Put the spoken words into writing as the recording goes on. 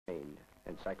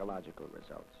psychological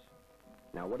results.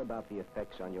 Now, what about the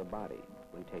effects on your body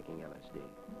when taking LSD?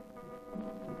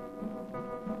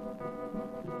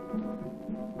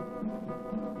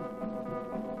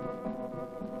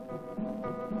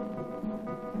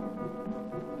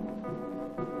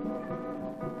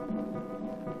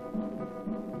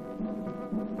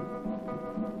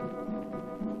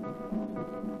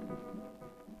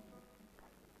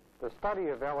 The study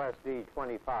of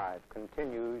LSD-25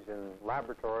 continues in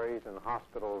laboratories and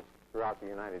hospitals throughout the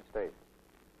United States.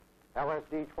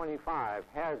 LSD-25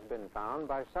 has been found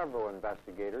by several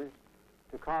investigators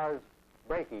to cause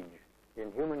breakage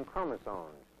in human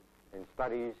chromosomes in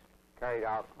studies carried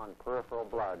out on peripheral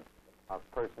blood of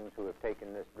persons who have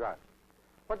taken this drug.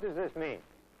 What does this mean?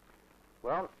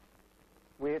 Well,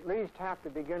 we at least have to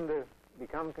begin to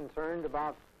become concerned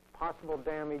about possible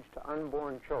damage to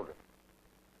unborn children.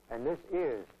 And this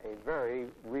is a very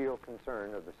real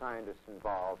concern of the scientists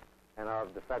involved and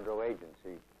of the federal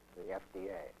agency, the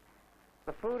FDA.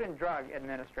 The Food and Drug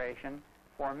Administration,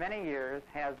 for many years,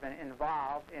 has been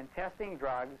involved in testing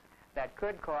drugs that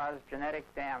could cause genetic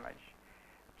damage.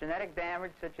 Genetic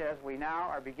damage such as we now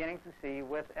are beginning to see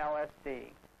with LSD.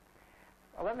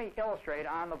 Let me illustrate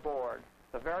on the board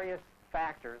the various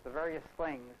factors, the various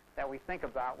things that we think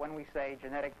about when we say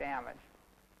genetic damage.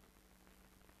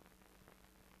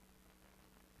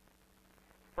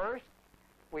 First,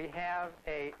 we have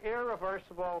an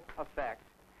irreversible effect.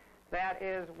 That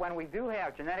is, when we do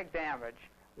have genetic damage,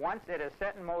 once it is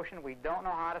set in motion, we don't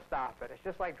know how to stop it. It's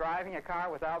just like driving a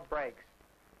car without brakes.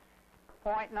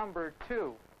 Point number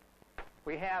two,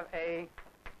 we have a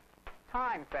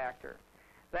time factor.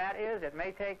 That is, it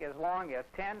may take as long as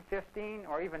 10, 15,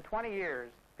 or even 20 years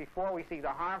before we see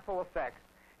the harmful effects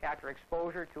after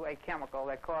exposure to a chemical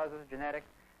that causes genetic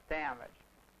damage.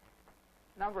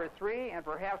 Number three, and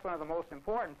perhaps one of the most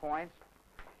important points,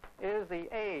 is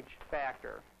the age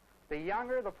factor. The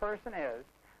younger the person is,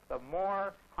 the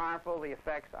more harmful the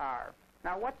effects are.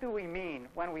 Now, what do we mean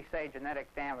when we say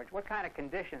genetic damage? What kind of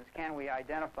conditions can we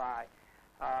identify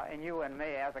in you and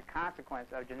me as a consequence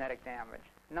of genetic damage?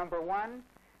 Number one,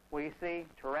 we see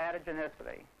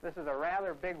teratogenicity. This is a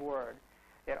rather big word.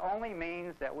 It only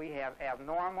means that we have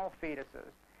abnormal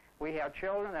fetuses. We have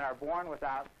children that are born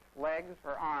without legs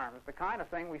or arms, the kind of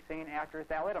thing we've seen after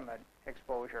thalidomide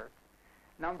exposure.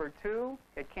 Number two,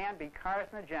 it can be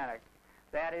carcinogenic.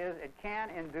 That is, it can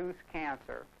induce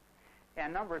cancer.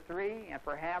 And number three, and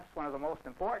perhaps one of the most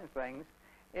important things,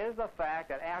 is the fact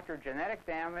that after genetic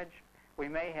damage, we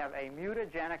may have a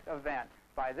mutagenic event.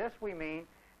 By this we mean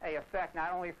an effect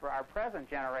not only for our present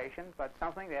generation, but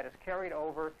something that is carried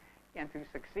over into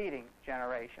succeeding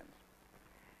generations.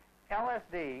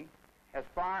 LSD, as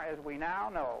far as we now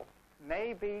know,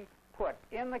 may be put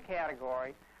in the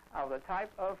category of the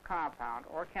type of compound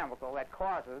or chemical that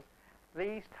causes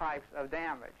these types of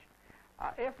damage.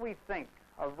 If we think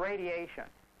of radiation,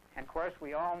 and of course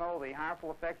we all know the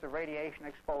harmful effects of radiation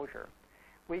exposure,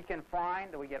 we can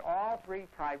find that we get all three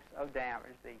types of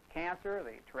damage: the cancer,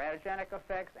 the teratogenic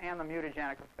effects, and the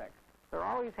mutagenic effects. There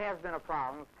always has been a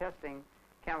problem with testing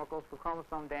chemicals for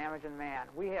chromosome damage in man.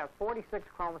 We have 46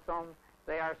 chromosomes.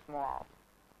 They are small.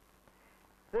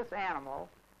 This animal,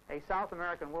 a South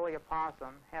American woolly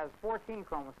opossum, has 14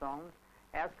 chromosomes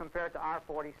as compared to our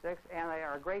 46, and they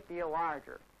are a great deal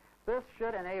larger. This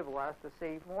should enable us to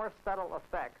see more subtle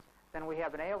effects than we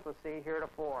have been able to see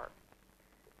heretofore.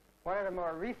 One of the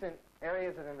more recent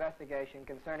areas of investigation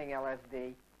concerning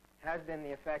LSD has been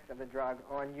the effect of the drug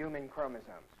on human chromosomes.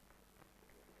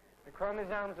 The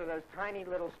chromosomes are those tiny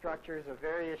little structures of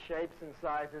various shapes and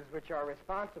sizes which are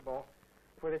responsible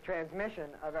for the transmission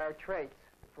of our traits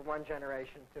from one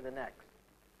generation to the next.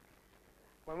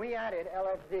 When we added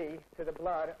LSD to the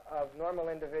blood of normal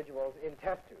individuals in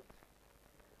test tubes,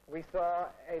 we saw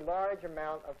a large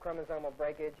amount of chromosomal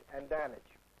breakage and damage.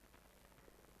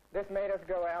 This made us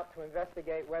go out to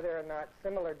investigate whether or not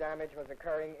similar damage was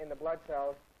occurring in the blood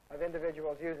cells of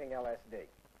individuals using LSD.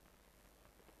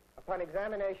 Upon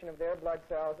examination of their blood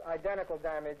cells, identical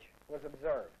damage was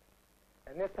observed.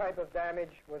 And this type of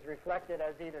damage was reflected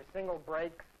as either single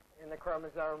breaks in the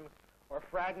chromosomes or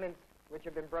fragments which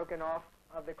have been broken off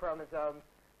of the chromosomes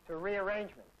to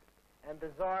rearrangements and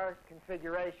bizarre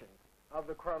configurations of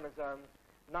the chromosomes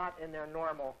not in their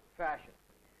normal fashion.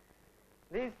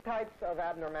 These types of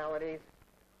abnormalities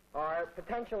are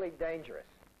potentially dangerous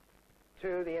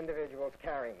to the individuals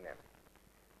carrying them.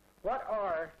 What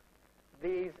are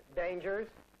these dangers,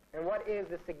 and what is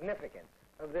the significance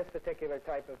of this particular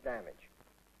type of damage?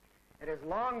 It has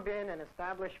long been an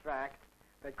established fact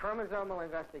that chromosomal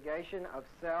investigation of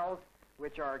cells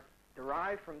which are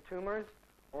derived from tumors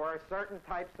or certain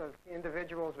types of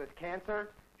individuals with cancer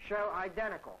show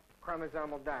identical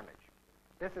chromosomal damage.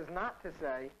 This is not to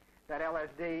say that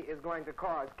LSD is going to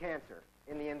cause cancer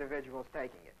in the individuals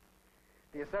taking it.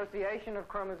 The association of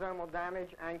chromosomal damage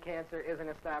and cancer is an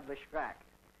established fact.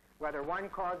 Whether one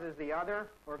causes the other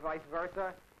or vice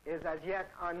versa is as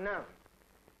yet unknown,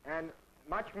 and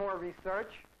much more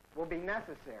research will be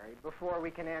necessary before we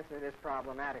can answer this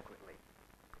problem adequately.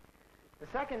 The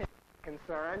second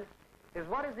concern is,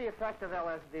 what is the effect of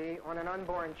LSD on an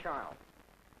unborn child?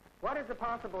 What is the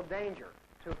possible danger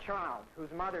to a child whose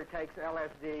mother takes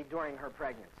LSD during her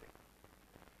pregnancy?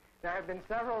 There have been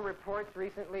several reports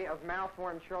recently of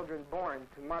malformed children born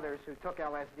to mothers who took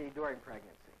LSD during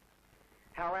pregnancy.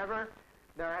 However,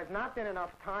 there has not been enough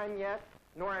time yet,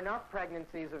 nor enough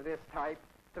pregnancies of this type,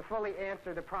 to fully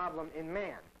answer the problem in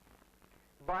man.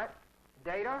 But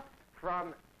data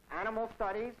from animal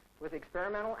studies with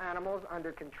experimental animals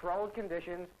under controlled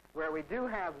conditions, where we do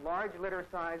have large litter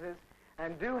sizes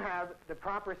and do have the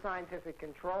proper scientific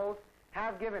controls,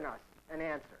 have given us an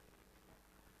answer.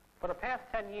 For the past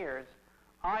 10 years,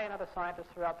 I and other scientists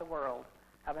throughout the world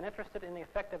have been interested in the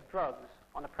effect of drugs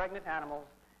on the pregnant animals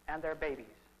and their babies.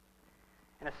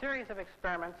 In a series of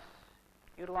experiments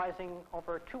utilizing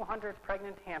over 200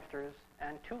 pregnant hamsters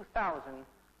and 2,000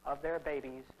 of their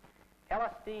babies,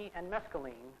 LSD and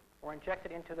mescaline were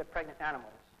injected into the pregnant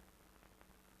animals.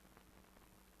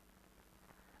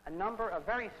 A number of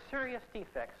very serious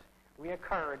defects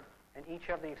reoccurred in each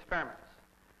of the experiments.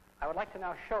 I would like to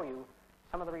now show you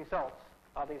some of the results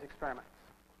of these experiments.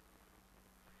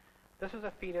 This is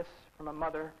a fetus from a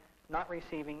mother not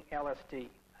receiving LSD,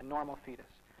 a normal fetus.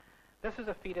 This is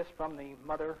a fetus from the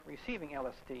mother receiving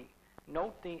LSD.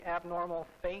 Note the abnormal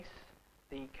face,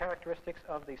 the characteristics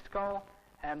of the skull,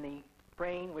 and the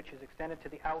brain, which is extended to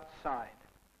the outside.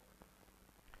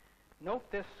 Note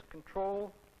this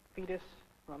control fetus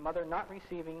from a mother not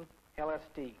receiving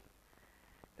LSD.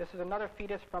 This is another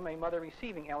fetus from a mother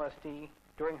receiving LSD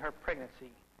during her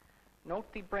pregnancy. Note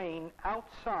the brain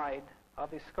outside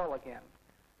of the skull again.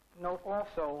 Note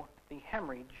also the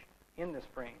hemorrhage in this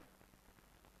brain.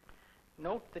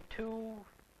 Note the two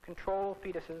control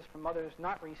fetuses from mothers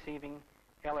not receiving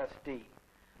LSD.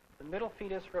 The middle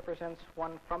fetus represents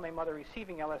one from a mother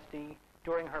receiving LSD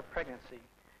during her pregnancy.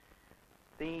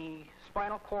 The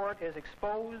spinal cord is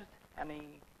exposed and the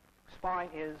spine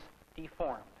is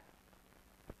deformed.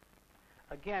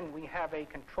 Again, we have a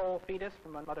control fetus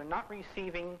from a mother not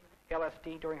receiving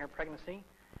LSD during her pregnancy.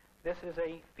 This is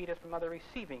a fetus from a mother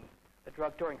receiving the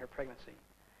drug during her pregnancy.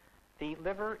 The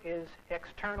liver is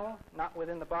external, not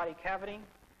within the body cavity.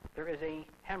 There is a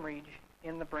hemorrhage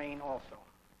in the brain also.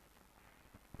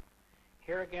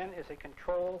 Here again is a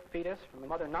control fetus from a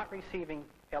mother not receiving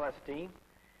LSD.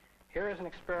 Here is an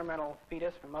experimental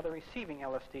fetus from a mother receiving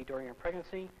LSD during her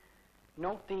pregnancy.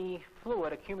 Note the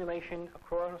fluid accumulation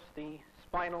across the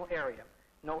spinal area.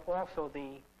 Note also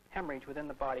the hemorrhage within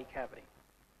the body cavity.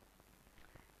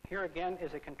 Here again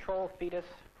is a control fetus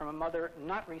from a mother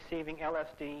not receiving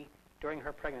LSD during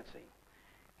her pregnancy.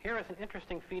 Here is an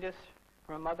interesting fetus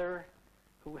from a mother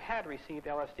who had received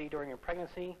LSD during her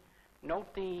pregnancy.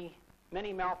 Note the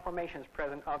many malformations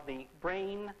present of the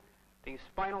brain, the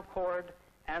spinal cord,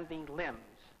 and the limbs.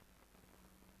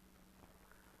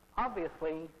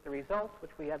 Obviously, the results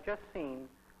which we have just seen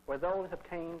were those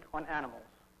obtained on animals.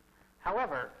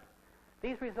 However,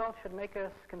 these results should make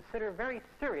us consider very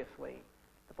seriously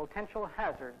the potential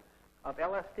hazards of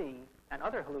LSD and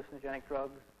other hallucinogenic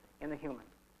drugs in the human.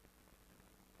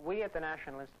 We at the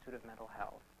National Institute of Mental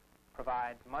Health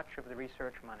provide much of the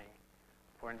research money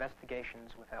for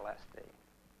investigations with LSD.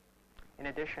 In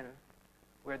addition,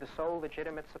 we're the sole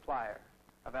legitimate supplier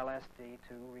of LSD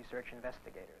to research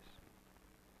investigators.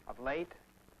 Of late,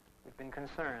 we've been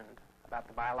concerned about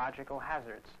the biological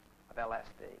hazards of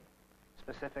LSD,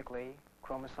 specifically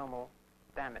chromosomal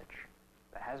damage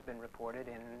that has been reported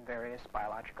in various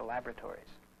biological laboratories.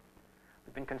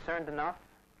 We've been concerned enough,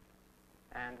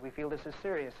 and we feel this is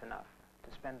serious enough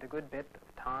to spend a good bit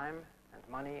of time and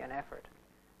money and effort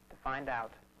to find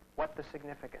out what the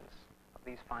significance of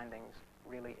these findings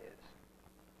really is.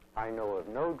 I know of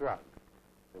no drug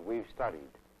that we've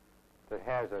studied that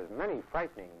has as many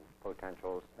frightening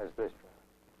potentials as this drug.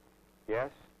 Yes,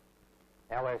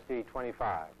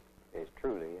 LSD-25 is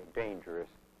truly a dangerous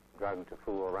drug to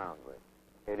fool around with.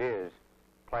 It is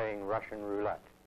playing Russian roulette.